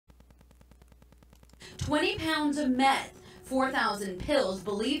20 pounds of meth, 4,000 pills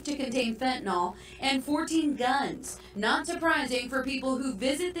believed to contain fentanyl, and 14 guns. Not surprising for people who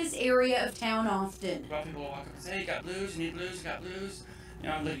visit this area of town often. Well, people will walk up and say, hey, you got blues, you need blues, you got blues. You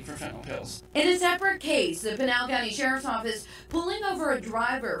know, I'm looking for fentanyl pills. In a separate case, the Pinal County Sheriff's Office pulling over a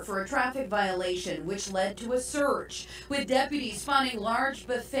driver for a traffic violation, which led to a search, with deputies spotting large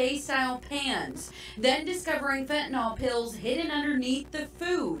buffet-style pans, then discovering fentanyl pills hidden underneath the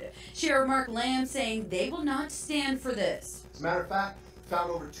food. Sheriff Mark Lamb saying they will not stand for this. As a matter of fact, found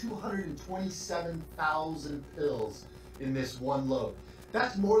over 227,000 pills in this one load.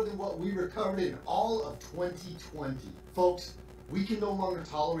 That's more than what we recovered in all of 2020. Folks, we can no longer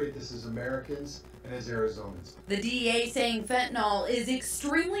tolerate this as Americans and as Arizonans. The DEA saying fentanyl is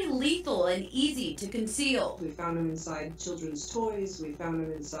extremely lethal and easy to conceal. We found them inside children's toys, we found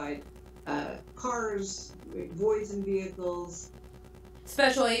them inside cars, voids in vehicles.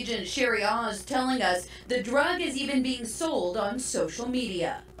 Special Agent Sherry Oz telling us the drug is even being sold on social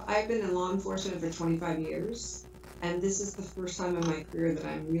media. I've been in law enforcement for 25 years, and this is the first time in my career that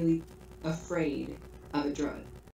I'm really afraid of a drug.